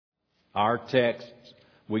Our text,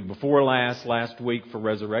 week before last week for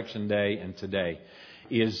Resurrection Day, and today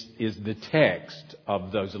is the text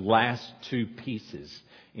of those last two pieces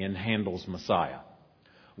in Handel's Messiah.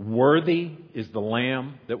 Worthy is the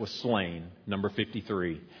Lamb that was slain, number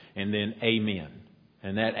 53, and then Amen.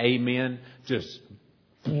 And that Amen just,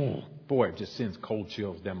 boy, it just sends cold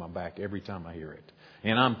chills down my back every time I hear it.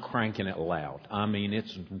 And I'm cranking it loud. I mean,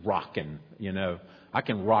 it's rocking, you know. I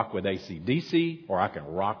can rock with AC/DC or I can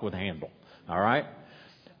rock with Handel. All right?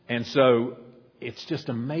 And so it's just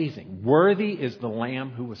amazing. Worthy is the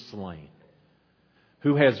Lamb who was slain,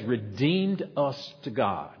 who has redeemed us to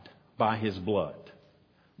God by His blood.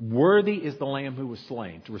 Worthy is the Lamb who was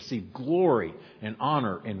slain to receive glory and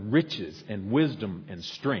honor and riches and wisdom and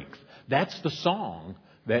strength. That's the song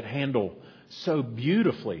that Handel so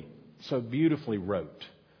beautifully wrote,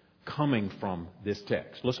 coming from this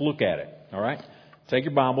text. Let's look at it. All right? Take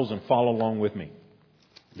your Bibles and follow along with me.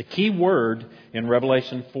 The key word in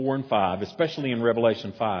Revelation 4 and 5, especially in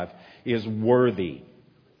Revelation 5, is worthy.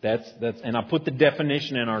 And I put the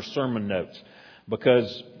definition in our sermon notes,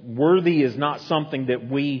 because worthy is not something that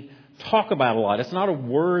we talk about a lot. It's not a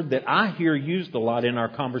word that I hear used a lot in our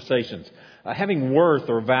conversations. Having worth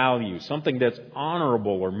or value, something that's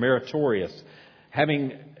honorable or meritorious,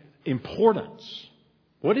 having importance.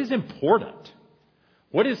 What is important?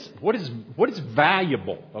 What is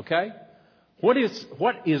valuable? Okay? What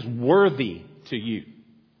is worthy to you?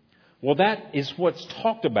 Well, that is what's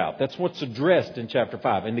talked about. That's what's addressed in chapter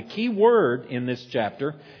 5. And the key word in this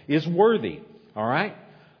chapter is worthy. All right?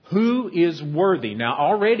 Who is worthy? Now,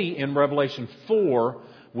 already in Revelation 4,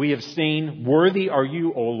 we have seen, worthy are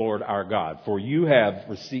you, O Lord our God, for you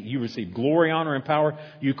received glory, honor, and power.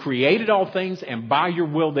 You created all things, and by your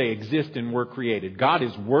will they exist and were created. God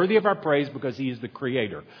is worthy of our praise because He is the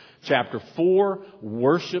Creator. Chapter 4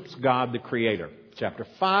 worships God the Creator. Chapter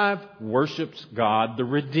 5 worships God the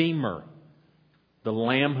Redeemer, the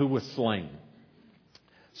Lamb who was slain.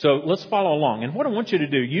 So let's follow along. And what I want you to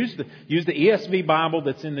do, use the ESV Bible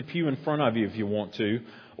that's in the pew in front of you if you want to,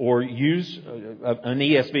 or use an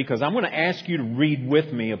ESV, because I'm going to ask you to read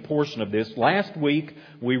with me a portion of this. Last week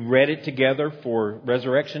we read it together for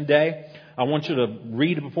Resurrection Day. I want you to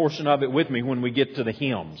read a portion of it with me when we get to the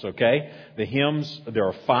hymns, okay? The hymns, there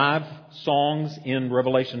are 5 songs in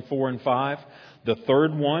Revelation 4 and 5. The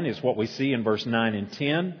third one is what we see in verse 9 and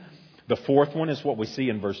 10. The fourth one is what we see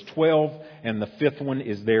in verse 12, and the fifth one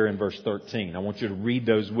is there in verse 13. I want you to read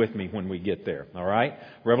those with me when we get there, all right?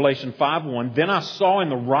 Revelation 5:1, Then I saw in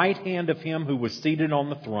the right hand of Him who was seated on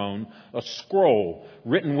the throne a scroll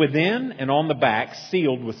written within and on the back,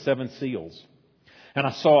 sealed with 7 seals. And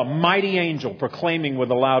I saw a mighty angel proclaiming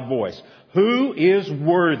with a loud voice, Who is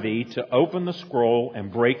worthy to open the scroll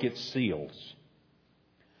and break its seals?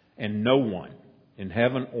 And no one in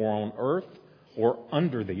heaven or on earth or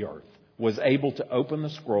under the earth was able to open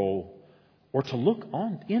the scroll or to look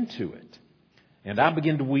into it. And I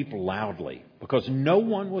began to weep loudly, because no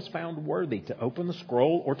one was found worthy to open the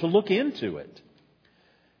scroll or to look into it.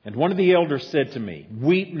 And one of the elders said to me,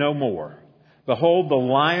 Weep no more. Behold, the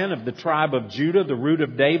Lion of the tribe of Judah, the Root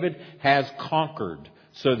of David, has conquered,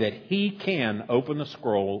 so that He can open the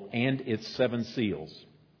scroll and its 7 seals.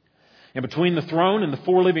 And between the throne and the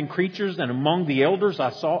 4 living creatures and among the elders, I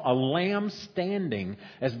saw a lamb standing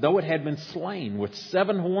as though it had been slain, with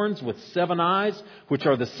 7 horns, with 7 eyes, which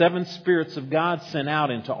are the 7 spirits of God sent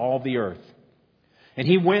out into all the earth. And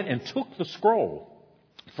He went and took the scroll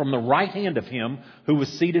from the right hand of Him who was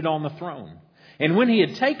seated on the throne. And when He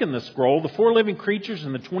had taken the scroll, the 4 living creatures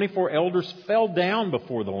and the 24 elders fell down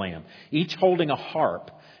before the Lamb, each holding a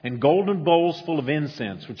harp and golden bowls full of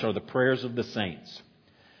incense, which are the prayers of the saints.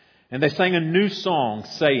 And they sang a new song,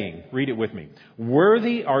 saying, read it with me,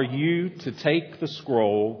 Worthy are you to take the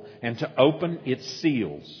scroll and to open its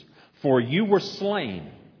seals. For you were slain,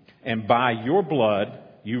 and by your blood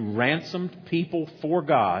you ransomed people for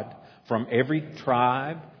God from every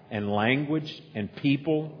tribe and language and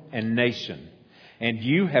people and nation. And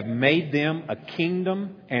you have made them a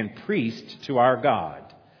kingdom and priests to our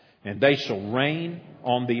God, and they shall reign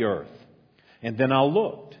on the earth. And then I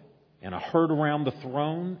looked, and I heard around the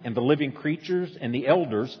throne and the living creatures and the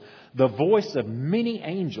elders the voice of many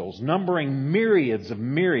angels, numbering myriads of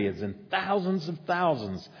myriads and thousands of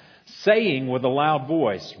thousands, saying with a loud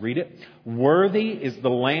voice, read it, Worthy is the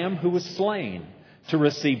Lamb who was slain to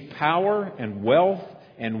receive power and wealth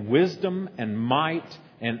and wisdom and might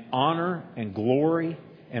and honor and glory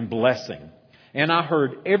and blessing. And I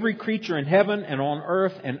heard every creature in heaven and on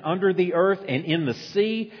earth and under the earth and in the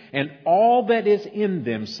sea and all that is in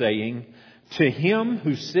them saying, To Him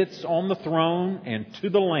who sits on the throne and to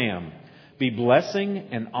the Lamb be blessing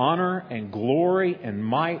and honor and glory and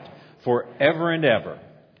might forever and ever.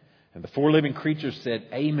 And the four living creatures said,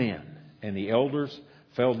 Amen. And the elders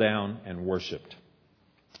fell down and worshipped.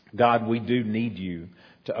 God, we do need you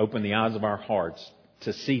to open the eyes of our hearts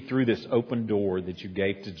to see through this open door that you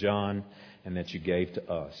gave to John and that you gave to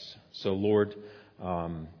us. So, Lord,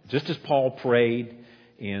 just as Paul prayed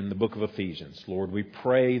in the book of Ephesians, Lord, we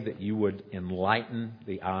pray that you would enlighten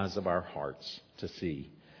the eyes of our hearts to see.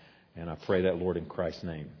 And I pray that, Lord, in Christ's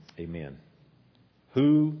name. Amen.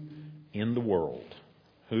 Who in the world,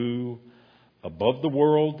 who above the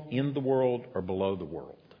world, in the world, or below the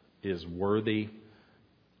world is worthy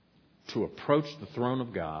to approach the throne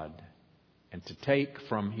of God and to take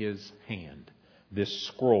from His hand this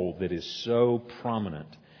scroll that is so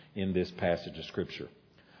prominent in this passage of Scripture?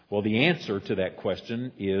 Well, the answer to that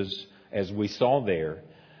question is, as we saw there,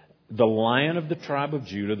 the Lion of the tribe of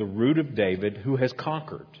Judah, the Root of David, who has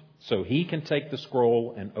conquered. So He can take the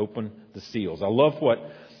scroll and open the seals. I love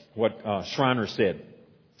what Schreiner said.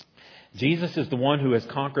 Jesus is the one who has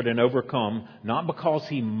conquered and overcome, not because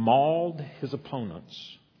He mauled His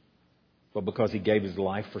opponents, but because He gave His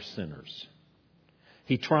life for sinners.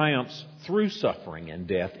 He triumphs through suffering and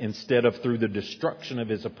death instead of through the destruction of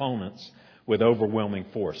His opponents with overwhelming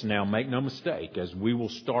force. Now, make no mistake, as we will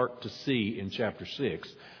start to see in chapter 6,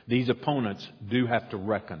 these opponents do have to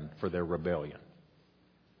reckon for their rebellion.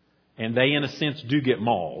 And they, in a sense, do get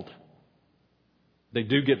mauled. They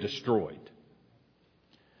do get destroyed.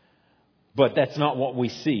 But that's not what we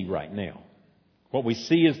see right now. What we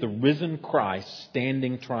see is the risen Christ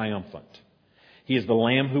standing triumphant. He is the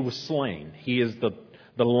Lamb who was slain. He is the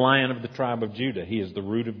Lion of the tribe of Judah. He is the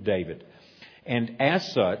Root of David. And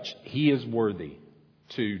as such, He is worthy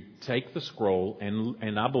to take the scroll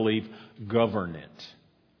and I believe, govern it.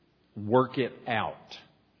 Work it out.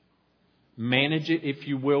 Manage it, if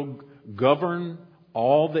you will. Govern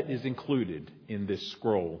all that is included in this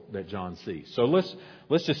scroll that John sees. So let's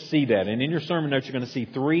just see that. And in your sermon notes, you're going to see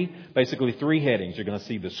basically three headings. You're going to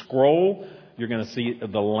see the scroll, you're going to see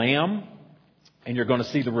the Lamb, and you're going to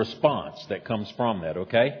see the response that comes from that,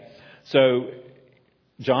 okay? So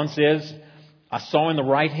John says, I saw in the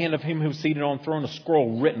right hand of Him who was seated on the throne a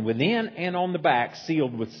scroll written within and on the back,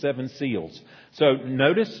 sealed with 7 seals. So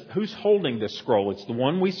notice who's holding this scroll. It's the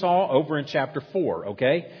one we saw over in chapter 4,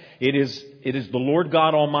 okay? It is the Lord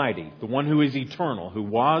God Almighty, the one who is eternal, who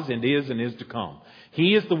was and is to come.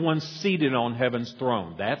 He is the one seated on heaven's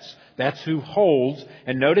throne. That's who holds.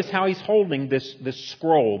 And notice how He's holding this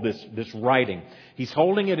scroll, this writing. He's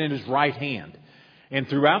holding it in His right hand. And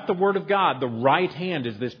throughout the Word of God, the right hand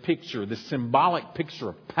is this picture, this symbolic picture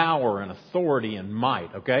of power and authority and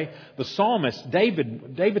might, okay? The psalmist,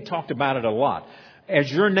 David talked about it a lot. As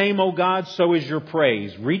your name, O God, so is your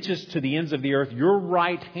praise, reaches to the ends of the earth. Your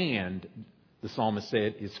right hand, the psalmist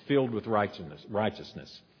said, is filled with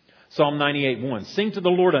righteousness. Psalm 98:1, sing to the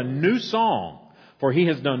Lord a new song, for He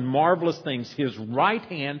has done marvelous things. His right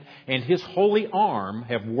hand and His holy arm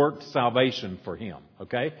have worked salvation for Him.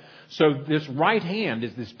 Okay? So this right hand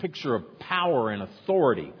is this picture of power and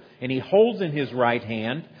authority. And He holds in His right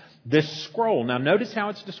hand this scroll. Now notice how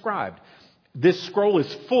it's described. This scroll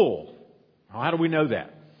is full. How do we know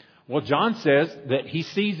that? Well, John says that he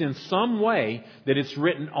sees in some way that it's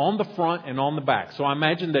written on the front and on the back. So I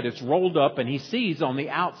imagine that it's rolled up and he sees on the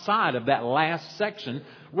outside of that last section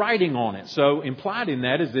writing on it. So implied in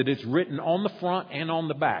that is that it's written on the front and on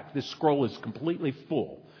the back. This scroll is completely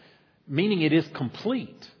full, meaning it is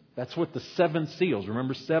complete. That's what the 7 seals.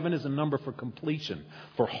 Remember, 7 is a number for completion,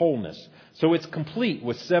 for wholeness. So it's complete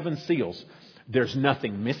with 7 seals. There's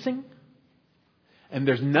nothing missing and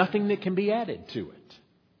there's nothing that can be added to it.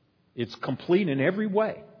 It's complete in every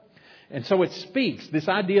way. And so it speaks, this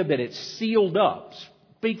idea that it's sealed up,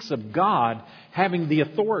 speaks of God having the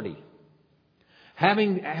authority.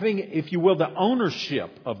 Having, if you will, the ownership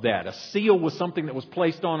of that. A seal was something that was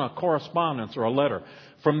placed on a correspondence or a letter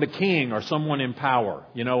from the king or someone in power.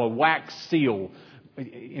 You know, a wax seal,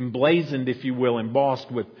 emblazoned, if you will, embossed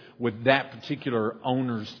with that particular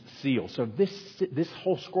owner's seal. So this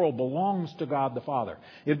whole scroll belongs to God the Father.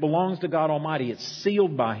 It belongs to God Almighty. It's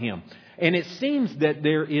sealed by Him. And it seems that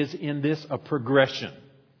there is in this a progression.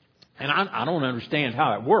 And I don't understand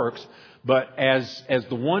how it works, but as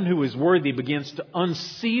the one who is worthy begins to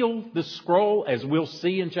unseal the scroll, as we'll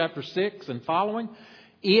see in chapter 6 and following,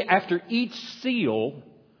 after each seal,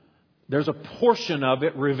 there's a portion of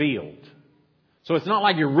it revealed. So it's not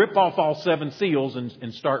like you rip off all 7 seals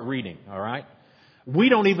and start reading, all right? We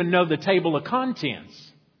don't even know the table of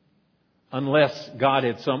contents unless God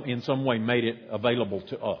had in some way made it available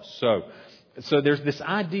to us. So So there's this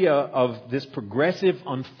idea of this progressive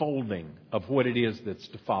unfolding of what it is that's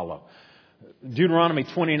to follow. Deuteronomy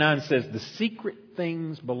 29 says, the secret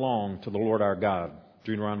things belong to the Lord our God.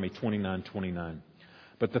 Deuteronomy 29:29.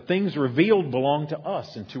 But the things revealed belong to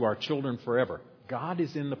us and to our children forever. God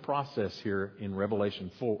is in the process here in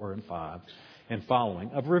Revelation 4 and 5 and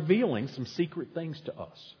following of revealing some secret things to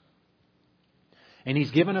us. And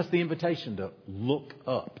He's given us the invitation to look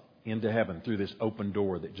up into heaven through this open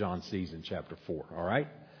door that John sees in chapter 4. All right?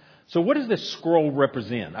 So what does this scroll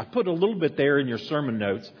represent? I put a little bit there in your sermon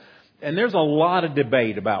notes. And there's a lot of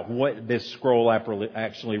debate about what this scroll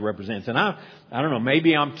actually represents. And I don't know,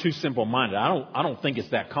 maybe I'm too simple-minded. I don't think it's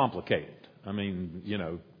that complicated. I mean,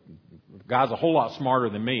 guys a whole lot smarter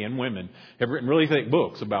than me and women have written really thick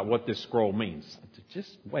books about what this scroll means.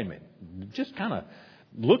 Just wait a minute. Just kind of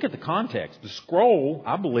look at the context. The scroll,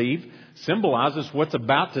 I believe, symbolizes what's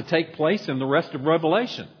about to take place in the rest of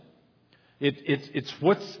Revelation.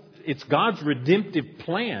 It's God's redemptive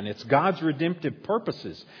plan. It's God's redemptive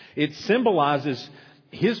purposes. It symbolizes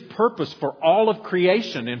His purpose for all of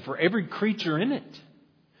creation and for every creature in it.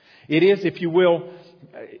 It is, if you will,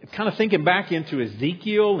 kind of thinking back into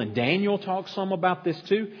Ezekiel, and Daniel talks some about this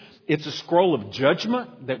too. It's a scroll of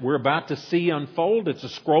judgment that we're about to see unfold. It's a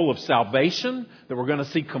scroll of salvation that we're going to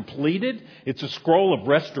see completed. It's a scroll of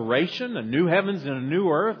restoration, a new heavens and a new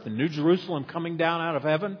earth, a new Jerusalem coming down out of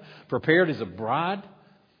heaven, prepared as a bride.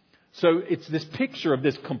 So it's this picture of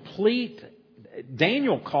this complete,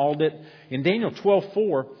 Daniel called it, in Daniel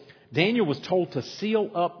 12:4, Daniel was told to seal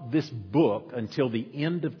up this book until the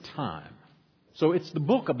end of time. So it's the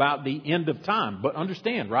book about the end of time. But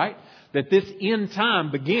understand, right, that this end time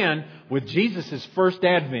began with Jesus' first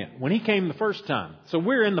advent, when He came the first time. So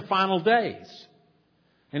we're in the final days.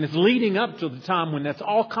 And it's leading up to the time when that's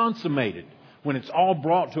all consummated, when it's all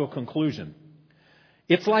brought to a conclusion.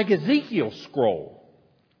 It's like Ezekiel's scroll.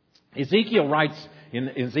 Ezekiel writes in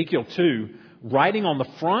Ezekiel 2, writing on the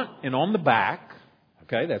front and on the back.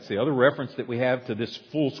 Okay, that's the other reference that we have to this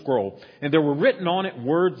full scroll. And there were written on it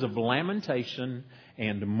words of lamentation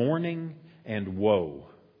and mourning and woe.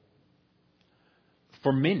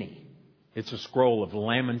 For many, it's a scroll of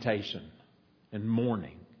lamentation and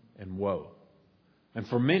mourning and woe. And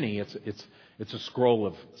for many, it's a scroll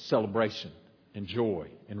of celebration and joy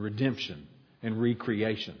and redemption and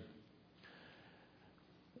recreation.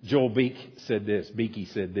 Joel Beeke said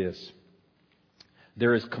this,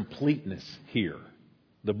 there is completeness here.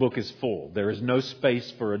 The book is full. There is no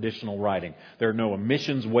space for additional writing. There are no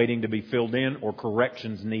omissions waiting to be filled in or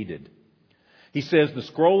corrections needed. He says the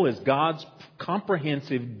scroll is God's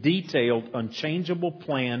comprehensive, detailed, unchangeable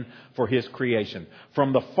plan for His creation.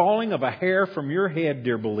 From the falling of a hair from your head,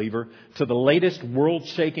 dear believer, to the latest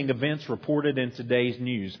world-shaking events reported in today's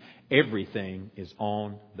news, everything is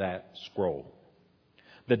on that scroll.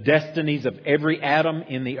 The destinies of every atom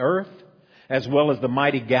in the earth, as well as the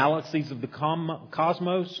mighty galaxies of the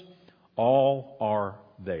cosmos, all are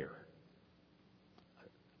there.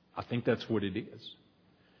 I think that's what it is.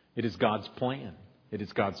 It is God's plan. It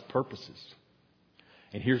is God's purposes.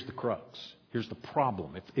 And here's the crux. Here's the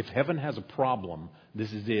problem. If heaven has a problem,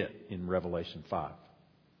 this is it in Revelation 5.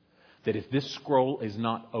 That if this scroll is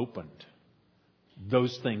not opened,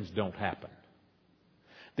 those things don't happen.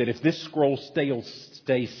 That if this scroll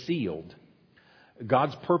stays sealed,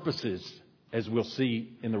 God's purposes, as we'll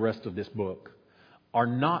see in the rest of this book, are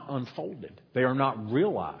not unfolded. They are not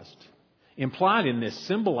realized. Implied in this,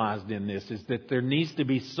 symbolized in this, is that there needs to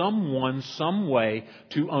be someone, some way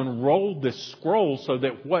to unroll this scroll so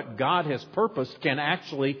that what God has purposed can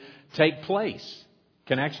actually take place,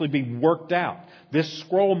 can actually be worked out. This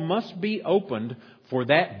scroll must be opened for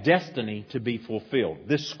that destiny to be fulfilled.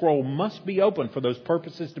 This scroll must be open for those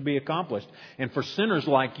purposes to be accomplished and for sinners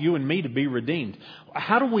like you and me to be redeemed.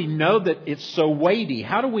 How do we know that it's so weighty?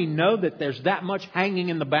 How do we know that there's that much hanging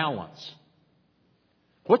in the balance?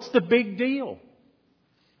 What's the big deal?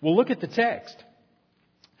 Well, look at the text.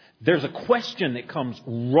 There's a question that comes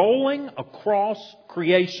rolling across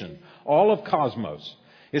creation, all of cosmos.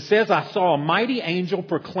 It says, I saw a mighty angel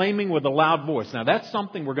proclaiming with a loud voice. Now, that's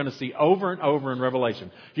something we're going to see over and over in Revelation.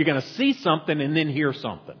 You're going to see something and then hear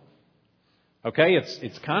something. Okay?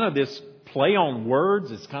 It's kind of this play on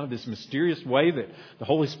words. It's kind of this mysterious way that the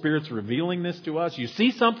Holy Spirit's revealing this to us. You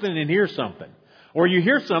see something and hear something. Or you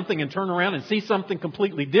hear something and turn around and see something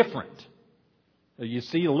completely different. You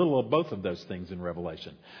see a little of both of those things in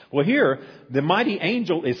Revelation. Well, here, the mighty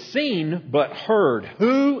angel is seen but heard.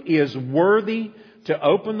 Who is worthy to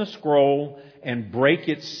open the scroll and break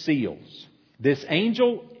its seals? This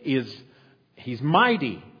angel he's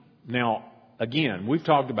mighty. Now, again, we've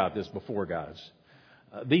talked about this before, guys.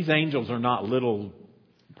 these angels are not little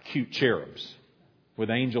cute cherubs with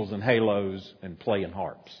angels and halos and playing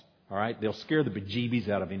harps. All right? They'll scare the bejeebies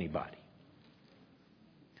out of anybody.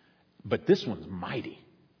 But this one's mighty.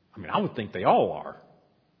 I mean, I would think they all are.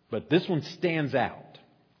 But this one stands out.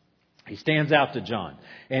 He stands out to John.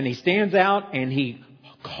 And he stands out and he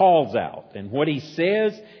calls out. And what he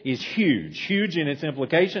says is huge. Huge in its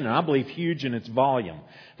implication, and I believe huge in its volume.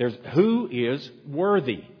 There's who is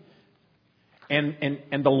worthy.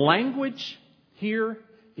 And the language here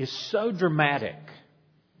is so dramatic.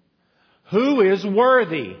 Who is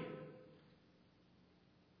worthy?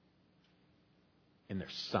 And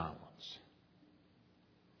there's silence.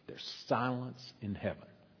 There's silence in heaven.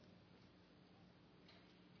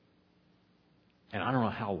 And I don't know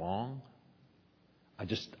how long. I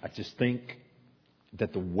just think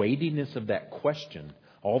that the weightiness of that question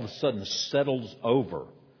all of a sudden settles over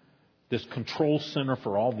this control center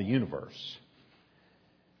for all the universe.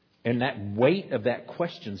 And that weight of that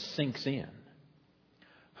question sinks in.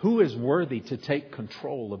 Who is worthy to take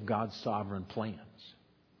control of God's sovereign plans?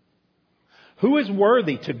 Who is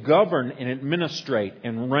worthy to govern and administrate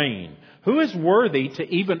and reign? Who is worthy to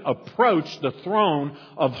even approach the throne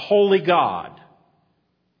of holy God?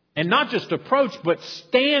 And not just approach, but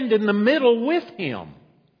stand in the middle with Him.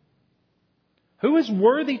 Who is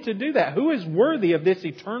worthy to do that? Who is worthy of this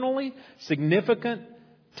eternally significant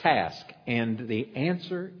task? And the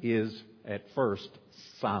answer is, at first,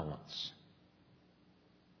 silence.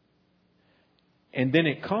 And then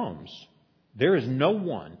it comes. There is no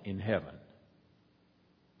one in heaven.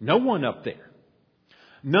 No one up there.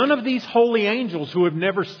 None of these holy angels who have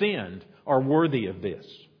never sinned are worthy of this.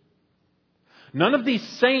 None of these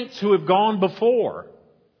saints who have gone before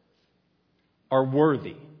are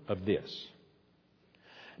worthy of this.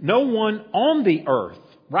 No one on the earth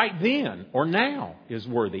right then or now is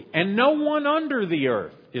worthy. And no one under the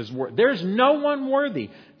earth is worthy. There's no one worthy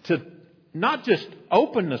to not just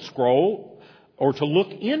open the scroll or to look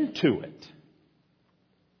into it.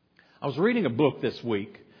 I was reading a book this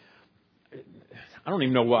week. I don't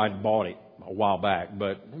even know why I bought it a while back,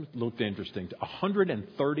 but it looked interesting.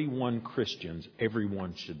 131 Christians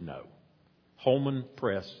everyone should know. Holman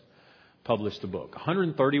Press published a book.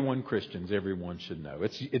 131 Christians everyone should know.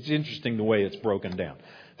 It's interesting the way it's broken down.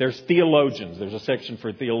 There's theologians. There's a section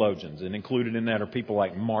for theologians, and included in that are people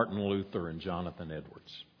like Martin Luther and Jonathan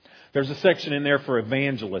Edwards. There's a section in there for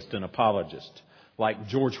evangelists and apologists, like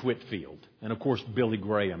George Whitefield. And of course, Billy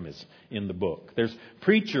Graham is in the book. There's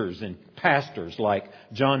preachers and pastors like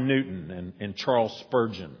John Newton and Charles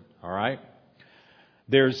Spurgeon. All right.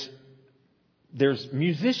 There's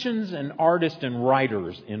musicians and artists and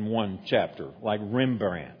writers in one chapter, like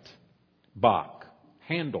Rembrandt, Bach,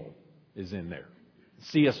 Handel is in there.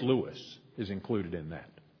 C.S. Lewis is included in that.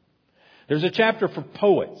 There's a chapter for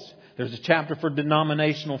poets. There's a chapter for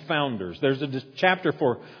denominational founders. There's a chapter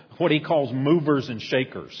for what he calls movers and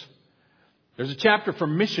shakers. There's a chapter for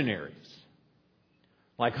missionaries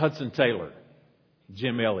like Hudson Taylor,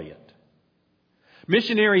 Jim Elliot.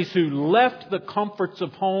 Missionaries who left the comforts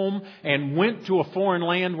of home and went to a foreign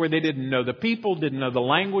land where they didn't know the people, didn't know the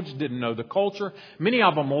language, didn't know the culture. Many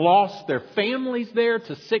of them lost their families there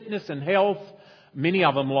to sickness and health. Many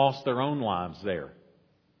of them lost their own lives there.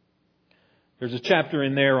 There's a chapter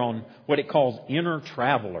in there on what it calls inner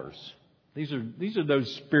travelers. These are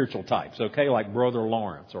those spiritual types, okay, like Brother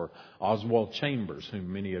Lawrence or Oswald Chambers,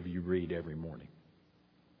 whom many of you read every morning.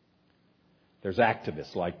 There's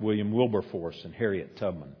activists like William Wilberforce and Harriet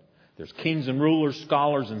Tubman. There's kings and rulers,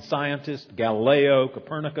 scholars and scientists, Galileo,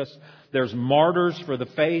 Copernicus. There's martyrs for the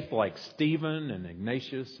faith like Stephen and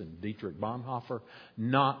Ignatius and Dietrich Bonhoeffer.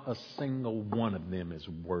 Not a single one of them is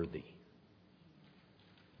worthy.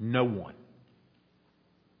 No one.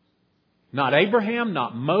 Not Abraham,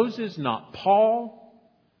 not Moses, not Paul.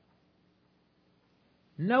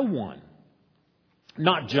 No one.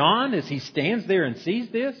 Not John as he stands there and sees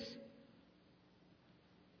this.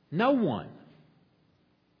 No one.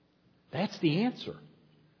 That's the answer.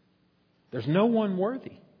 There's no one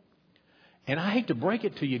worthy. And I hate to break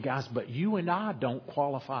it to you guys, but you and I don't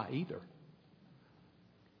qualify either.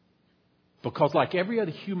 Because like every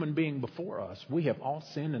other human being before us, we have all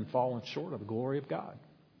sinned and fallen short of the glory of God.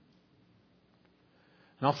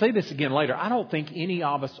 And I'll say this again later. I don't think any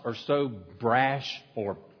of us are so brash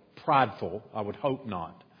or prideful, I would hope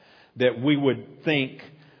not, that we would think,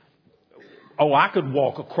 oh, I could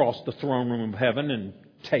walk across the throne room of heaven and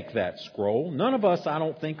take that scroll. None of us, I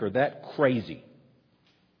don't think, are that crazy.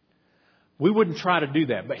 We wouldn't try to do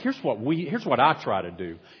that. But here's what I try to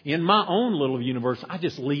do. In my own little universe, I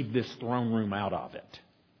just leave this throne room out of it.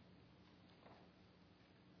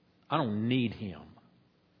 I don't need Him.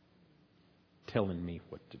 telling me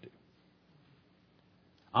what to do.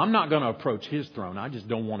 I'm not going to approach His throne. I just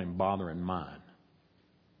don't want Him bothering mine.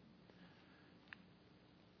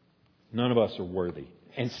 None of us are worthy.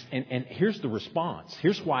 And here's the response.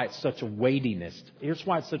 Here's why it's such a weightiness. Here's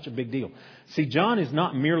why it's such a big deal. See, John is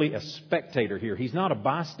not merely a spectator here. He's not a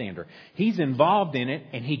bystander. He's involved in it,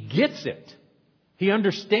 and he gets it. He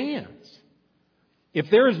understands. If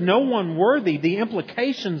there is no one worthy, the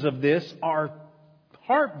implications of this are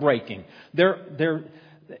heartbreaking.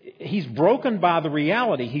 He's broken by the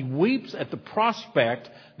reality. He weeps at the prospect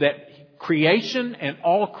that creation and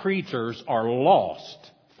all creatures are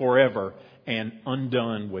lost forever and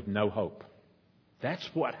undone with no hope. That's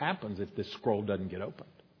what happens if this scroll doesn't get opened.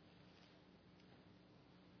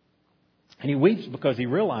 And he weeps because he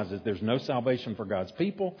realizes there's no salvation for God's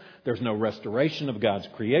people. There's no restoration of God's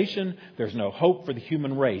creation. There's no hope for the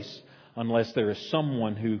human race unless there is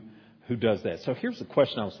someone who does that. So here's the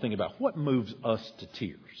question I was thinking about. What moves us to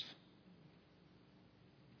tears?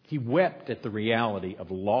 He wept at the reality of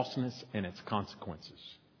lostness and its consequences.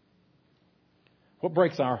 What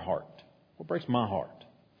breaks our heart? What breaks my heart?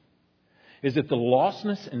 Is it the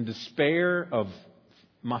lostness and despair of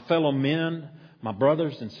my fellow men, my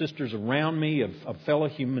brothers and sisters around me, of fellow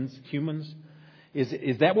humans?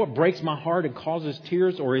 Is that what breaks my heart and causes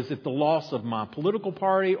tears? Or is it the loss of my political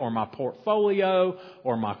party or my portfolio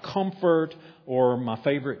or my comfort or my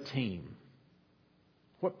favorite team?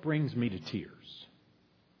 What brings me to tears?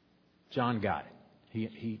 John got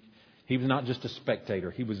it. He was not just a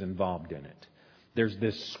spectator. He was involved in it. There's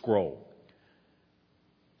this scroll.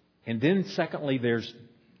 And then secondly, there's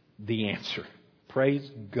the answer. Praise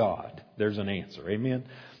God. There's an answer. Amen.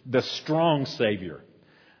 The strong Savior.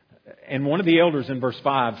 And one of the elders in verse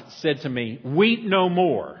 5 said to me, "Weep no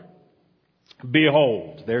more.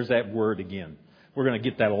 Behold." There's that word again. We're going to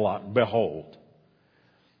get that a lot. Behold.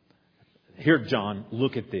 Here, John,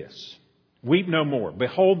 look at this. Weep no more.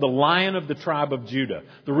 Behold, the Lion of the tribe of Judah,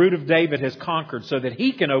 the Root of David, has conquered so that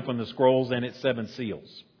He can open the scrolls and its 7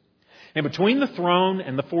 seals. And between the throne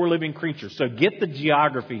and the 4 living creatures. So get the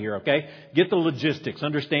geography here, okay? Get the logistics.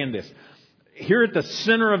 Understand this. Here at the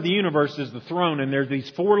center of the universe is the throne, and there's these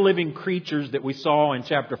 4 living creatures that we saw in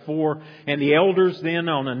chapter 4, and the elders then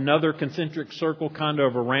on another concentric circle kind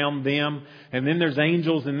of around them, and then there's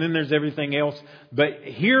angels, and then there's everything else. But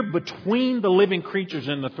here between the living creatures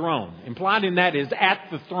and the throne, implied in that is at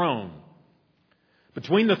the throne.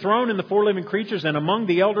 Between the throne and the 4 living creatures and among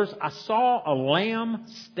the elders, I saw a lamb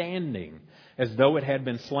standing as though it had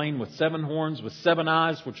been slain with 7 horns, with 7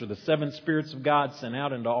 eyes, which are the 7 spirits of God sent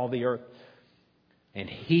out into all the earth. And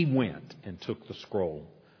He went and took the scroll.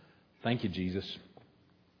 Thank you, Jesus.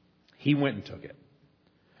 He went and took it.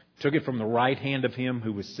 Took it from the right hand of Him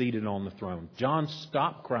who was seated on the throne. John,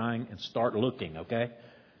 stop crying and start looking, okay?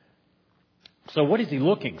 So what is he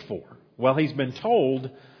looking for? Well, he's been told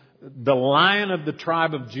the Lion of the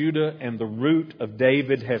tribe of Judah and the Root of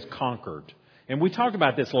David has conquered. And we talked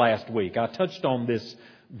about this last week. I touched on this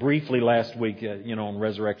briefly last week, on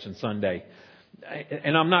Resurrection Sunday.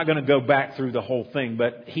 And I'm not going to go back through the whole thing,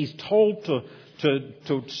 but he's told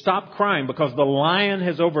to stop crying because the Lion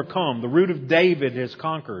has overcome. The Root of David has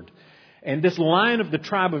conquered. And this Lion of the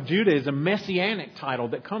tribe of Judah is a messianic title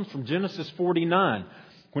that comes from Genesis 49.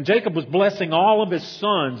 When Jacob was blessing all of his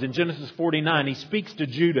sons in Genesis 49, he speaks to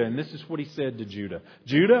Judah, and this is what he said to Judah.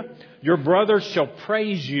 "Judah, your brothers shall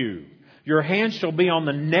praise you. Your hand shall be on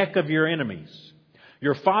the neck of your enemies.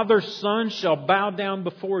 Your father's sons shall bow down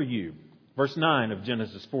before you." Verse 9 of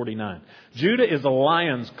Genesis 49. Judah is a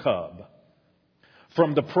lion's cub.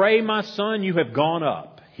 "From the prey, my son, you have gone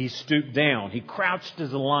up. He stooped down. He crouched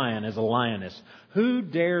as a lion, as a lioness. Who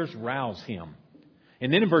dares rouse him?"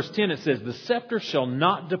 And then in verse 10 it says, "The scepter shall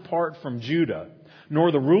not depart from Judah, nor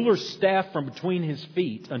the ruler's staff from between his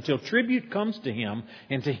feet, until tribute comes to him,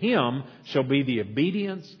 and to him shall be the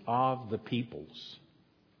obedience of the peoples."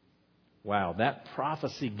 Wow, that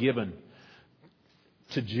prophecy given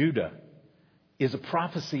to Judah is a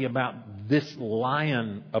prophecy about this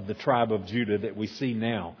Lion of the tribe of Judah that we see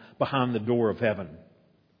now behind the door of heaven.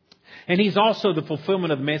 And He's also the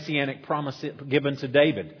fulfillment of messianic promise given to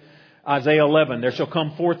David. Isaiah 11, "There shall come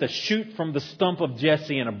forth a shoot from the stump of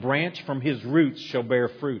Jesse, and a branch from his roots shall bear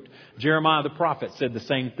fruit." Jeremiah the prophet said the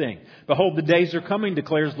same thing. "Behold, the days are coming,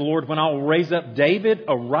 declares the Lord, when I will raise up David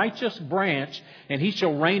a righteous branch, and he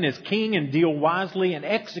shall reign as king and deal wisely and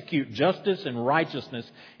execute justice and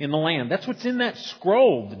righteousness in the land." That's what's in that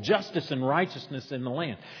scroll, the justice and righteousness in the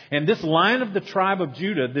land. And this Lion of the tribe of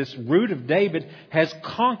Judah, this Root of David, has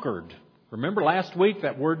conquered. Remember last week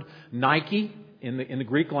that word Nike? In the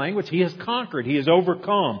Greek language, He has conquered. He has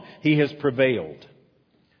overcome. He has prevailed.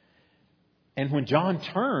 And when John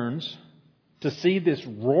turns to see this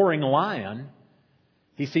roaring lion,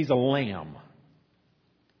 he sees a lamb.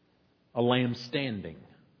 A lamb standing.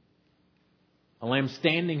 A lamb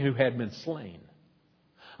standing who had been slain.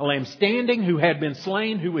 A lamb standing who had been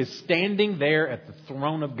slain, who is standing there at the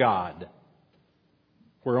throne of God,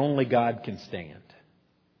 where only God can stand.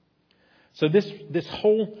 So this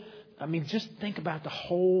whole, just think about the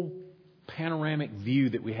whole panoramic view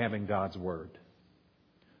that we have in God's Word.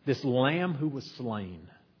 This lamb who was slain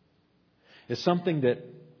is something that,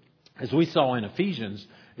 as we saw in Ephesians,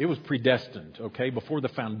 it was predestined, before the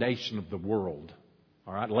foundation of the world.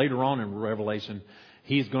 All right, later on in Revelation,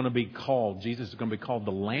 Jesus is going to be called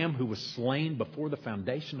the Lamb who was slain before the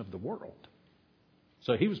foundation of the world.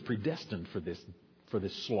 So He was predestined for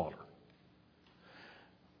this slaughter.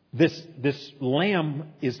 This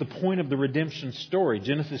lamb is the point of the redemption story.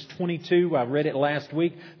 Genesis 22, I read it last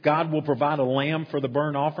week. God will provide a lamb for the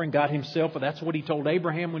burnt offering. God Himself, that's what He told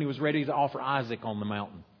Abraham when He was ready to offer Isaac on the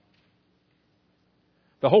mountain.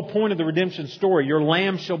 The whole point of the redemption story, your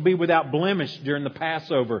lamb shall be without blemish during the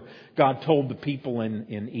Passover, God told the people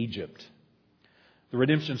in Egypt. The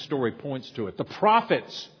redemption story points to it. The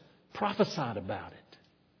prophets prophesied about it.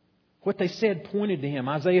 What they said pointed to Him.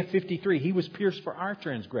 Isaiah 53, He was pierced for our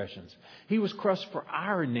transgressions. He was crushed for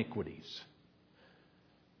our iniquities.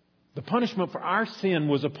 The punishment for our sin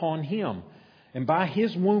was upon Him. And by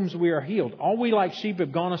His wounds we are healed. All we like sheep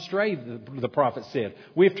have gone astray, the prophet said.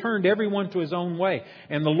 We have turned everyone to his own way.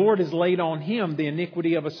 And the Lord has laid on Him the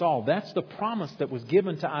iniquity of us all. That's the promise that was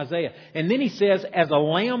given to Isaiah. And then he says, as a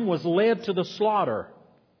lamb was led to the slaughter.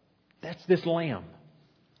 That's this lamb.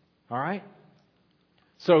 All right?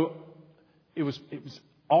 So it was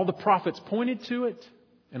all the prophets pointed to it.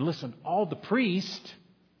 And listen, all the priests,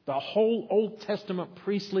 the whole Old Testament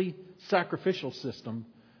priestly sacrificial system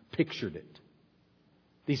pictured it.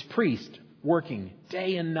 These priests working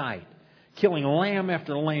day and night, killing lamb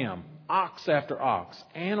after lamb, ox after ox,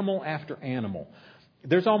 animal after animal.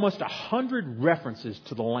 There's almost 100 references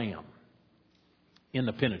to the lamb in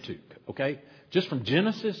the Pentateuch, Just from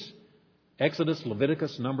Genesis, Exodus,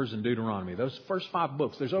 Leviticus, Numbers, and Deuteronomy. Those first 5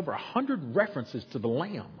 books, there's over 100 references to the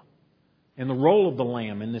lamb and the role of the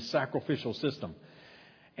lamb in this sacrificial system.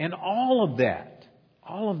 And all of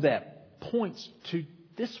that points to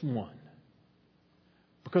this one.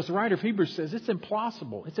 Because the writer of Hebrews says it's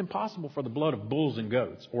impossible. It's impossible for the blood of bulls and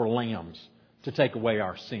goats or lambs to take away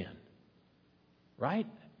our sin. Right?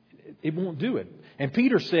 It won't do it. And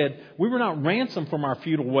Peter said, we were not ransomed from our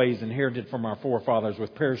futile ways inherited from our forefathers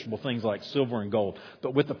with perishable things like silver and gold,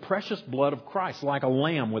 but with the precious blood of Christ, like a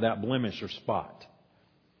lamb without blemish or spot.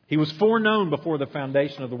 He was foreknown before the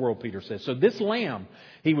foundation of the world, Peter says. So this lamb,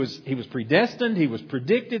 he was predestined, he was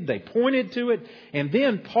predicted, they pointed to it. And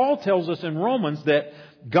then Paul tells us in Romans that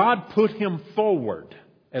God put Him forward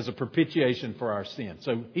as a propitiation for our sin.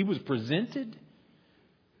 So He was presented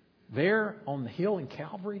there on the hill in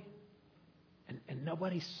Calvary, and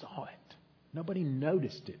nobody saw it. Nobody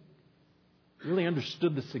noticed it. Really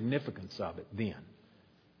understood the significance of it then.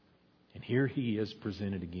 And here He is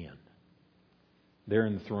presented again, there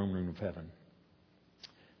in the throne room of heaven.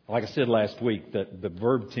 Like I said last week, that the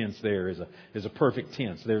verb tense there is a perfect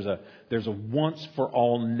tense. There's a once for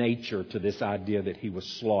all nature to this idea that He was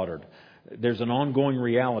slaughtered. There's an ongoing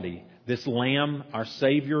reality. This Lamb, our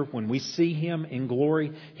Savior, when we see Him in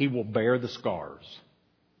glory, He will bear the scars.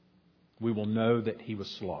 We will know that He was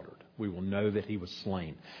slaughtered. We will know that He was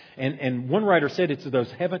slain. And one writer said it's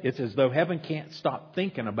as though heaven can't stop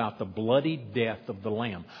thinking about the bloody death of the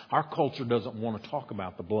Lamb. Our culture doesn't want to talk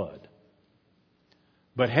about the blood.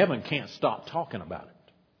 But heaven can't stop talking about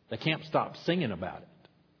it. They can't stop singing about it.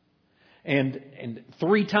 And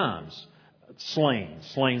 3 times, slain,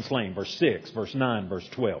 slain, slain. Verse 6, verse 9, verse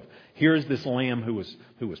 12. Here is this lamb who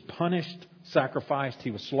was punished, sacrificed,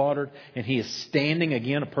 He was slaughtered, and He is standing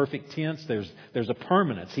again, a perfect tense. There's a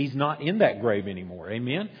permanence. He's not in that grave anymore.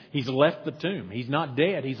 Amen? He's left the tomb. He's not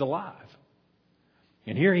dead. He's alive.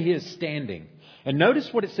 And here He is standing. And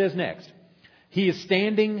notice what it says next. He is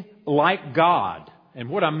standing like God. And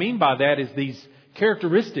what I mean by that is these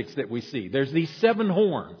characteristics that we see. There's these 7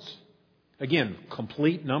 horns. Again,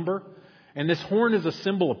 complete number. And this horn is a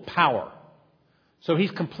symbol of power. So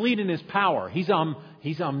He's complete in His power. He's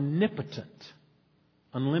omnipotent.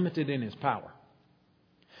 Unlimited in His power.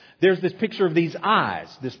 There's this picture of these eyes.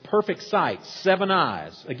 This perfect sight. 7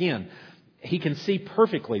 eyes. Again, He can see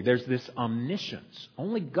perfectly. There's this omniscience.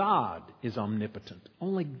 Only God is omnipotent.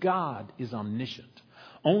 Only God is omniscient.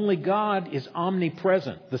 Only God is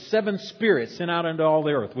omnipresent. The seven spirits sent out into all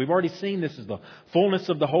the earth. We've already seen this is the fullness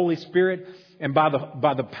of the Holy Spirit. And by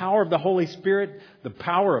the power of the Holy Spirit, the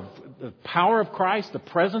power of Christ, the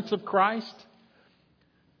presence of Christ.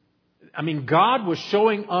 I mean, God was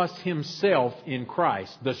showing us Himself in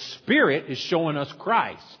Christ. The Spirit is showing us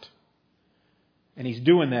Christ. And He's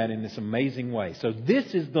doing that in this amazing way. So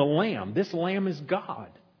this is the Lamb. This Lamb is God.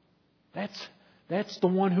 That's the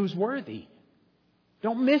one who's worthy.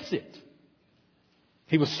 Don't miss it.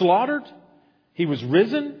 He was slaughtered. He was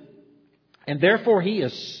risen. And therefore He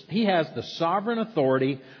has the sovereign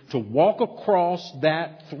authority to walk across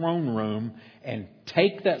that throne room and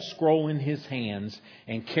take that scroll in His hands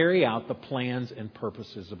and carry out the plans and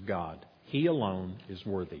purposes of God. He alone is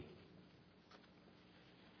worthy.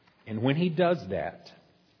 And when He does that,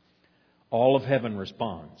 all of heaven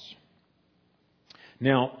responds.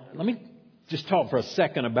 Now, let me just talk for a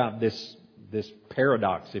second about this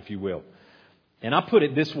paradox, if you will. And I put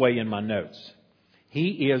it this way in my notes.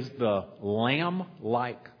 He is the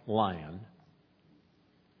lamb-like lion,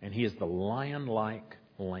 and He is the lion-like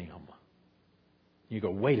lamb. You go,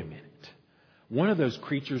 wait a minute. One of those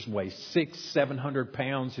creatures weighs 600-700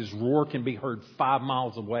 pounds. His roar can be heard 5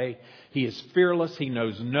 miles away. He is fearless. He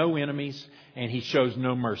knows no enemies, and He shows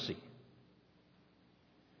no mercy.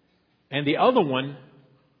 And the other one,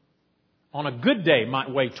 on a good day, might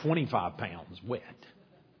weigh 25 pounds wet.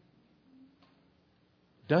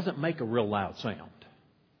 Doesn't make a real loud sound.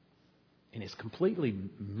 And is completely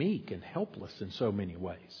meek and helpless in so many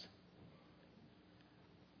ways.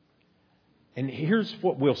 And here's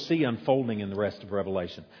what we'll see unfolding in the rest of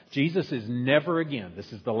Revelation. Jesus is never again,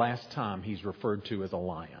 this is the last time He's referred to as a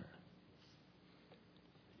lion.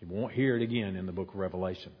 You won't hear it again in the book of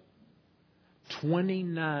Revelation.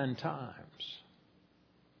 29 times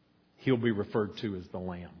He'll be referred to as the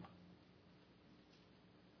Lamb.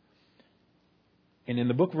 And in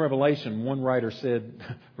the book of Revelation, one writer said,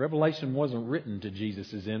 Revelation wasn't written to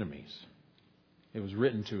Jesus' enemies. It was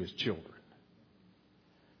written to His children.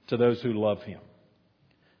 To those who love Him.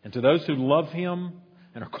 And to those who love Him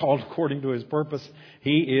and are called according to His purpose,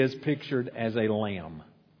 He is pictured as a lamb.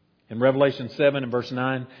 In Revelation 7 and verse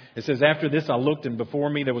 9, it says, After this I looked, and before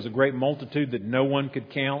me there was a great multitude that no one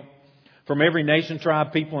could count, from every nation,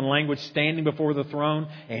 tribe, people, and language, standing before the throne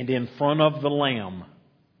and in front of the Lamb.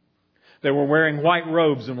 They were wearing white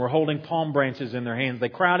robes and were holding palm branches in their hands. They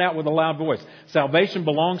cried out with a loud voice, Salvation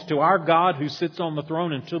belongs to our God who sits on the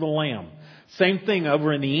throne and to the Lamb. Same thing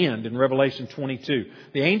over in the end in Revelation 22.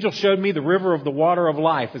 The angel showed me the river of the water of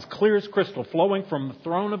life, as clear as crystal, flowing from the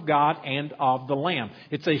throne of God and of the Lamb.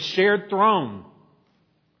 It's a shared throne.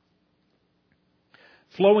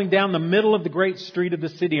 Flowing down the middle of the great street of the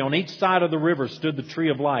city, on each side of the river stood the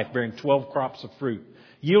tree of life, bearing 12 crops of fruit,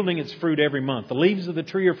 yielding its fruit every month. The leaves of the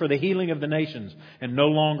tree are for the healing of the nations, and no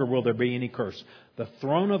longer will there be any curse. The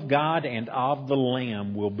throne of God and of the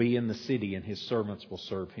Lamb will be in the city, and His servants will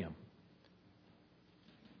serve Him.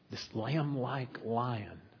 This lamb-like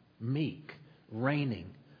lion, meek,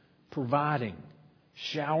 reigning, providing,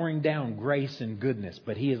 showering down grace and goodness,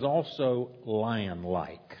 but He is also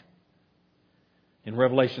lion-like. In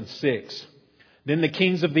Revelation 6, then the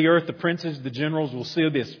kings of the earth, the princes, the generals, will see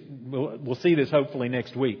this. We'll see this hopefully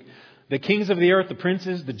next week. The kings of the earth, the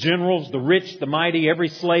princes, the generals, the rich, the mighty, every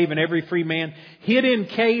slave and every free man, hid in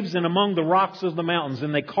caves and among the rocks of the mountains.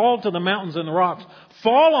 And they called to the mountains and the rocks,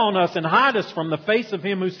 Fall on us and hide us from the face of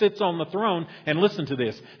Him who sits on the throne. And listen to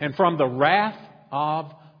this. And from the wrath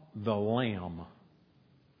of the Lamb.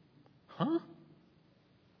 Huh?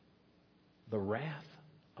 The wrath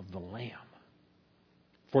of the Lamb.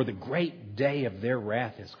 For the great day of their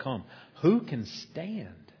wrath has come. Who can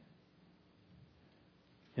stand?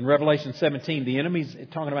 In Revelation 17, the enemies,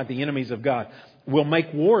 talking about the enemies of God, will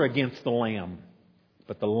make war against the Lamb.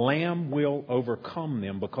 But the Lamb will overcome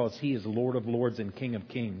them because He is Lord of lords and King of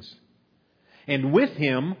kings. And with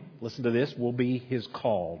Him, listen to this, will be His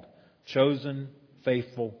called, chosen,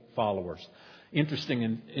 faithful followers.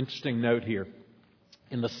 Interesting note here.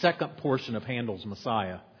 In the second portion of Handel's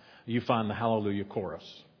Messiah, you find the Hallelujah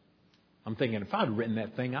chorus. I'm thinking, if I'd written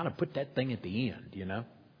that thing, I'd have put that thing at the end,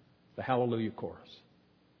 the Hallelujah chorus.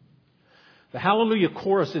 The Hallelujah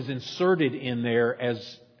chorus is inserted in there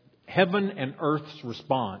as heaven and earth's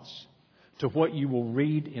response to what you will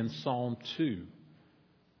read in Psalm 2.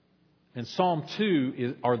 And Psalm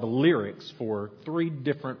 2 are the lyrics for 3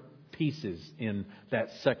 different pieces in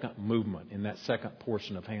that second movement, in that second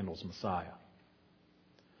portion of Handel's Messiah.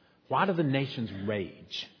 Why do the nations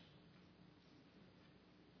rage?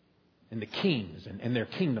 And the kings and their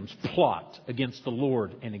kingdoms plot against the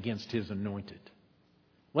Lord and against His anointed.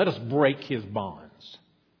 Let us break His bonds.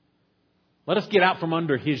 Let us get out from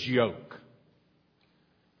under His yoke.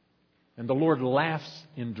 And the Lord laughs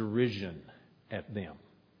in derision at them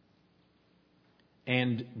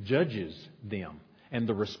and judges them. And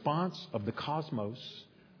the response of the cosmos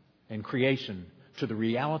and creation to the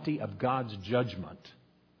reality of God's judgment,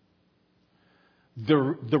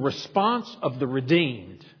 the response of the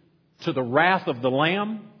redeemed to the wrath of the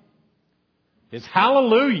Lamb is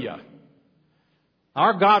hallelujah.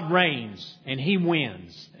 Our God reigns and He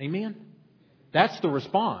wins. Amen? That's the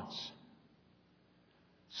response.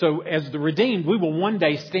 So as the redeemed, we will one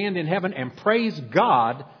day stand in heaven and praise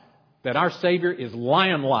God that our Savior is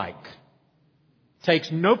lion-like, takes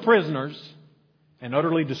no prisoners, and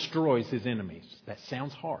utterly destroys His enemies. That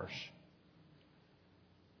sounds harsh.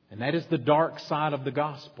 And that is the dark side of the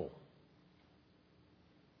gospel.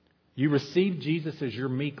 You receive Jesus as your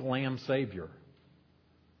meek lamb Savior,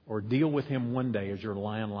 or deal with Him one day as your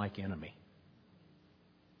lion-like enemy.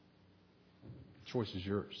 The choice is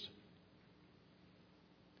yours.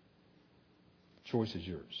 The choice is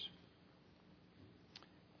yours.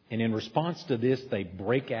 And in response to this, they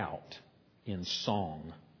break out in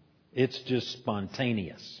song. It's just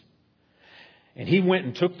spontaneous. And He went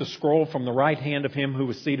and took the scroll from the right hand of Him who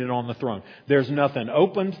was seated on the throne. There's nothing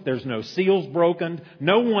opened. There's no seals broken.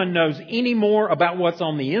 No one knows any more about what's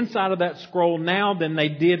on the inside of that scroll now than they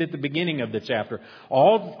did at the beginning of the chapter.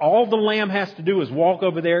 All the Lamb has to do is walk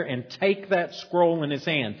over there and take that scroll in His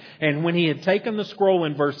hand. And when He had taken the scroll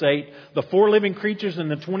in verse 8, the 4 living creatures and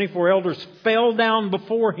the 24 elders fell down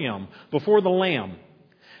before Him, before the Lamb.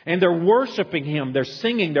 And they're worshiping Him. They're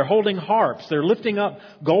singing. They're holding harps. They're lifting up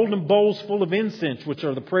golden bowls full of incense, which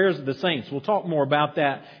are the prayers of the saints. We'll talk more about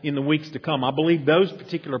that in the weeks to come. I believe those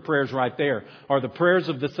particular prayers right there are the prayers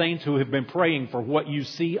of the saints who have been praying for what you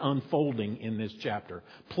see unfolding in this chapter.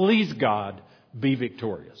 Please, God, be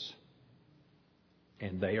victorious.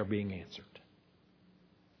 And they are being answered.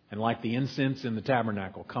 And like the incense in the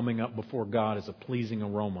tabernacle coming up before God as a pleasing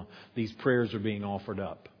aroma, these prayers are being offered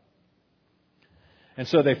up. And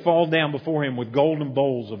so they fall down before Him with golden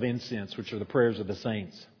bowls of incense, which are the prayers of the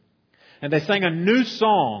saints. And they sang a new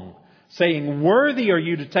song, saying, "Worthy are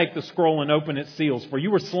you to take the scroll and open its seals, for you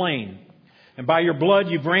were slain. And by your blood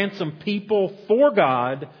you've ransomed people for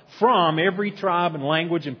God from every tribe and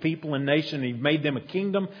language and people and nation. And you've made them a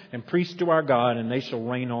kingdom and priests to our God, and they shall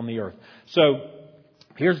reign on the earth." So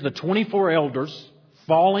here's the 24 elders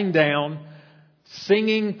falling down,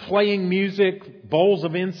 singing, playing music, bowls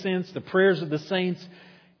of incense, the prayers of the saints.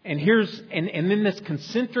 And then this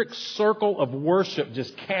concentric circle of worship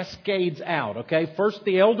just cascades out. Okay, first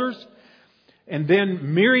the elders, and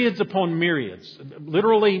then myriads upon myriads.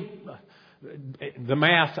 Literally, the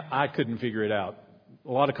math, I couldn't figure it out.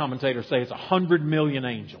 A lot of commentators say it's 100 million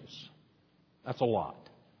angels. That's a lot.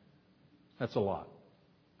 That's a lot.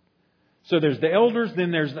 So there's the elders,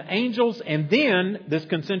 then there's the angels, and then this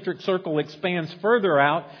concentric circle expands further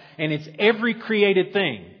out, and it's every created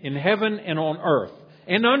thing in heaven and on earth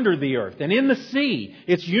and under the earth and in the sea.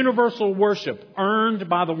 It's universal worship earned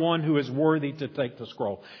by the one who is worthy to take the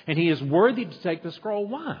scroll. And He is worthy to take the scroll.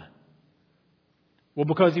 Why? Well,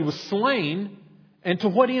 because He was slain. And to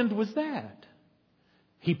what end was that?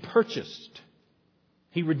 He purchased.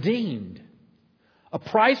 He redeemed. A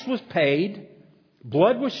price was paid.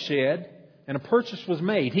 Blood was shed. And a purchase was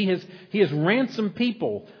made. He has ransomed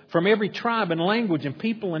people from every tribe and language and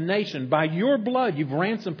people and nation. By your blood, you've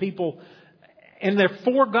ransomed people, and they're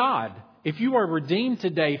for God. If you are redeemed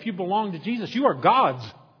today, if you belong to Jesus, you are God's.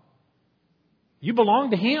 You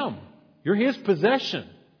belong to Him. You're His possession.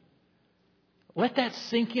 Let that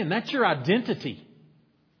sink in. That's your identity.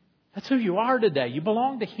 That's who you are today. You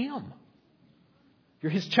belong to Him.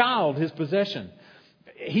 You're His child, His possession.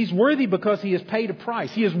 He's worthy because He has paid a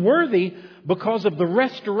price. He is worthy because of the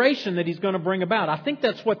restoration that He's going to bring about. I think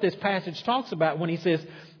that's what this passage talks about when He says,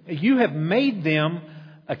 "You have made them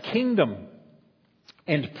a kingdom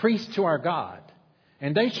and priests to our God,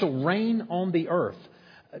 and they shall reign on the earth."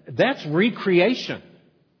 That's recreation.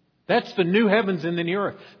 That's the new heavens and the new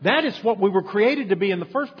earth. That is what we were created to be in the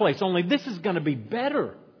first place. Only this is going to be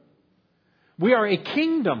better. We are a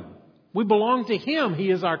kingdom. We belong to Him.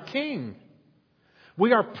 He is our King.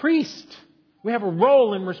 We are priests. We have a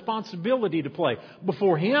role and responsibility to play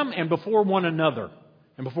before Him and before one another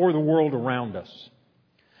and before the world around us.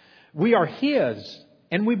 We are His,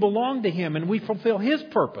 and we belong to Him, and we fulfill His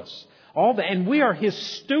purpose. And we are His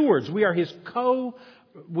stewards. We are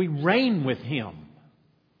we reign with Him.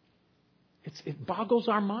 It boggles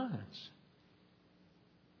our minds.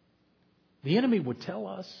 The enemy would tell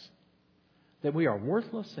us that we are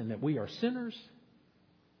worthless and that we are sinners.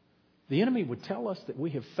 The enemy would tell us that we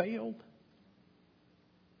have failed.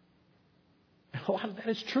 a lot of that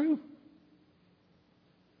is true.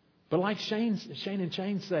 But like Shane and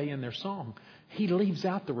Shane say in their song, he leaves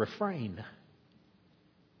out the refrain.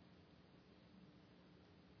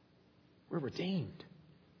 We're redeemed.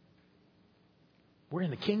 We're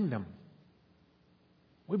in the kingdom.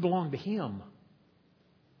 We belong to Him.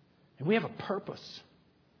 And we have a purpose.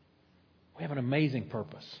 We have an amazing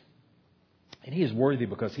purpose. And He is worthy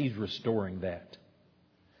because He's restoring that.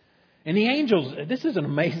 And the angels, this is an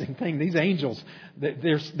amazing thing. These angels,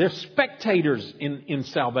 they're spectators in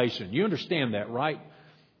salvation. You understand that, right?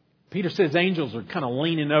 Peter says angels are kind of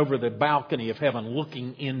leaning over the balcony of heaven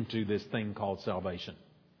looking into this thing called salvation.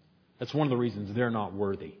 That's one of the reasons they're not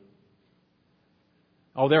worthy.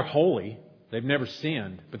 Oh, they're holy. They've never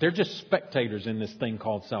sinned. But they're just spectators in this thing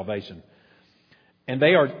called salvation. And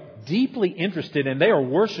they are deeply interested and they are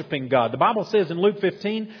worshiping God. The Bible says in Luke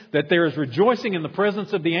 15 that there is rejoicing in the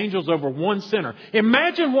presence of the angels over one sinner.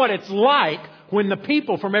 Imagine what it's like when the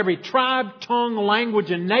people from every tribe, tongue, language,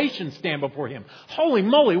 and nation stand before Him. Holy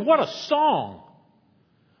moly, what a song.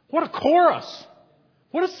 What a chorus.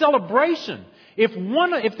 What a celebration. If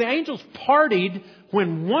the angels partied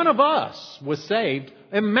when one of us was saved,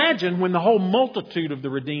 imagine when the whole multitude of the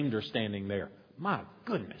redeemed are standing there. My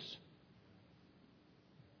goodness.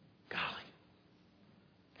 Golly.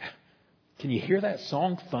 Can you hear that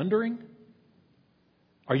song thundering?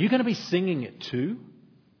 Are you going to be singing it too?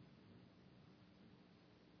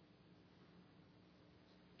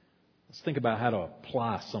 Let's think about how to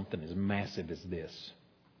apply something as massive as this.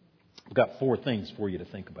 I've got 4 things for you to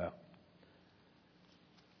think about.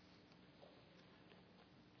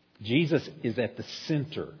 Jesus is at the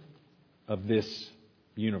center of this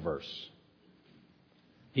universe.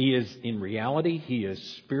 He is in reality. He is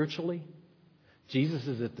spiritually. Jesus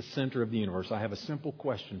is at the center of the universe. I have a simple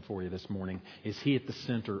question for you this morning. Is He at the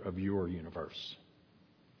center of your universe?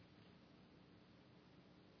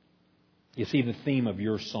 Is He the theme of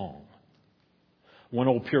your song? One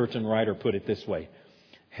old Puritan writer put it this way: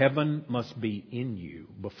 heaven must be in you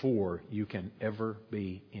before you can ever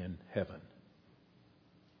be in heaven.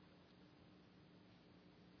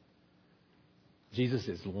 Jesus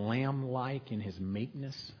is lamb-like in His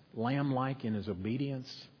meekness, lamb-like in His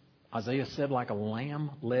obedience. Isaiah said, like a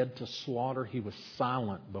lamb led to slaughter, He was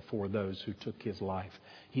silent before those who took His life.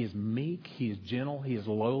 He is meek, He is gentle, He is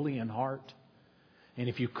lowly in heart. And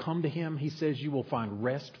if you come to Him, He says you will find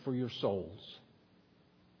rest for your souls.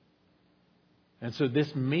 And so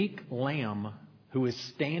this meek lamb who is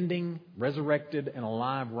standing resurrected and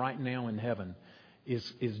alive right now in heaven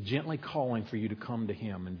is gently calling for you to come to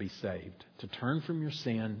Him and be saved, to turn from your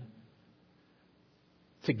sin,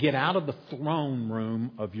 to get out of the throne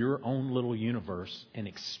room of your own little universe and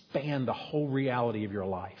expand the whole reality of your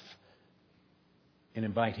life and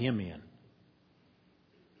invite Him in.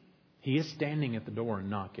 He is standing at the door and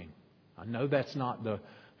knocking. I know that's not the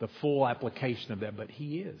full application of that, but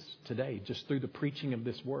He is today, just through the preaching of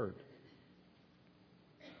this word.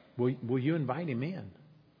 Will you invite Him in?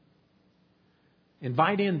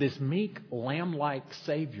 Invite in this meek, lamb-like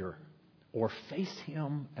Savior, or face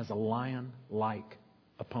Him as a lion-like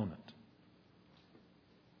opponent.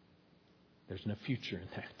 There's no future in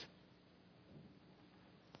that.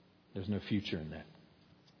 There's no future in that.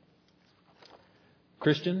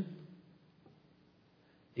 Christian,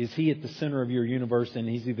 is He at the center of your universe and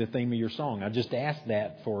is He the theme of your song? I just asked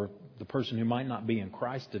that for the person who might not be in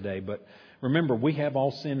Christ today, but remember, we have all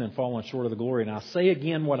sinned and fallen short of the glory. And I say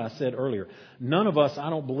again what I said earlier. None of us, I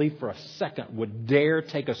don't believe for a second, would dare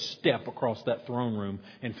take a step across that throne room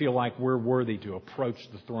and feel like we're worthy to approach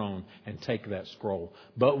the throne and take that scroll.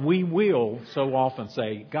 But we will so often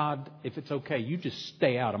say, God, if it's okay, you just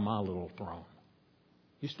stay out of my little throne.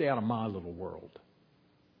 You stay out of my little world.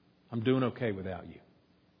 I'm doing okay without you.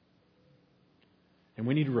 And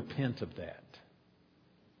we need to repent of that.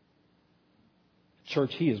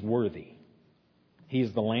 Church, He is worthy. He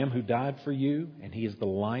is the Lamb who died for you, and He is the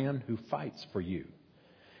Lion who fights for you.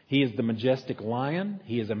 He is the majestic Lion.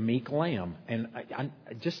 He is a meek Lamb. And I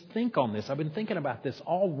just think on this. I've been thinking about this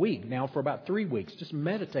all week now for about 3 weeks, just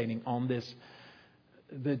meditating on this.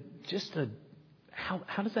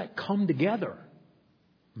 How does that come together?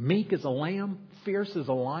 Meek as a lamb, fierce as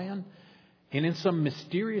a lion. And in some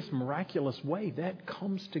mysterious, miraculous way, that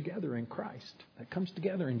comes together in Christ. That comes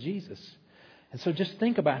together in Jesus. And so just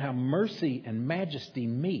think about how mercy and majesty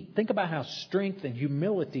meet. Think about how strength and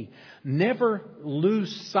humility never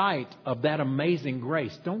lose sight of that amazing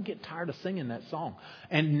grace. Don't get tired of singing that song.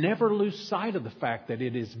 And never lose sight of the fact that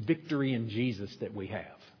it is victory in Jesus that we have.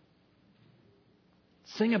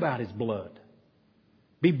 Sing about His blood.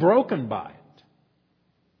 Be broken by it.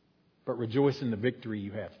 But rejoice in the victory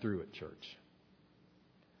you have through it, church.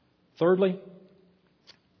 Thirdly,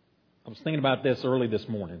 I was thinking about this early this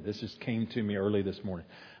morning. This just came to me early this morning.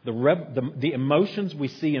 The emotions we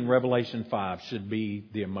see in Revelation 5 should be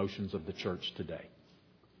the emotions of the church today.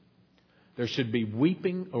 There should be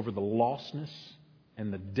weeping over the lostness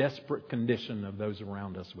and the desperate condition of those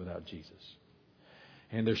around us without Jesus.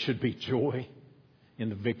 And there should be joy in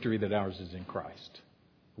the victory that ours is in Christ.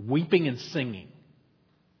 Weeping and singing.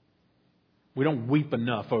 We don't weep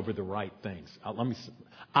enough over the right things.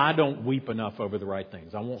 I don't weep enough over the right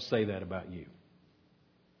things. I won't say that about you.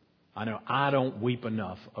 I know I don't weep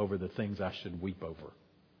enough over the things I should weep over.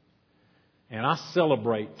 And I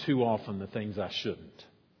celebrate too often the things I shouldn't.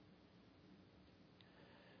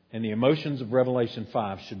 And the emotions of Revelation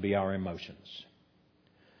 5 should be our emotions.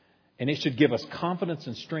 And it should give us confidence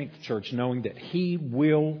and strength, church, knowing that He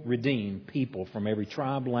will redeem people from every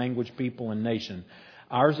tribe, language, people, and nation.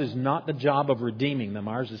 Ours is not the job of redeeming them.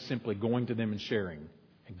 Ours is simply going to them and sharing.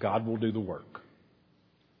 And God will do the work.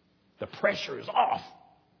 The pressure is off.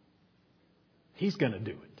 He's going to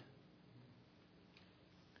do it.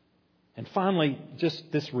 And finally, just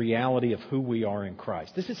this reality of who we are in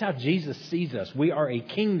Christ. This is how Jesus sees us. We are a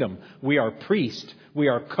kingdom. We are priests. We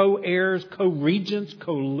are co-heirs, co-regents,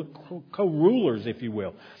 co-rulers, if you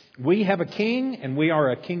will. We have a king and we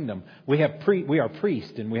are a kingdom. We are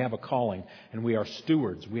priests and we have a calling. And we are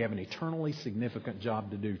stewards. We have an eternally significant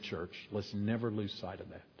job to do, church. Let's never lose sight of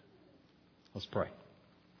that. Let's pray.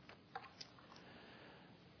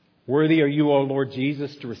 Worthy are you, O Lord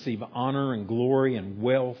Jesus, to receive honor and glory and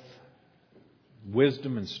wealth,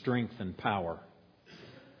 wisdom and strength and power.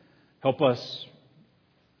 Help us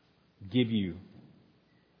give you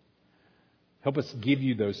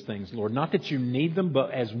those things, Lord. Not that you need them,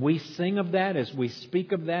 but as we sing of that, as we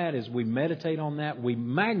speak of that, as we meditate on that, we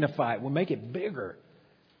magnify it, we make it bigger,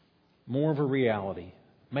 more of a reality.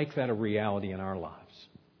 Make that a reality in our lives.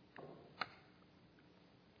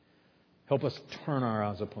 Help us turn our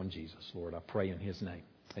eyes upon Jesus, Lord. I pray in His name.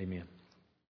 Amen.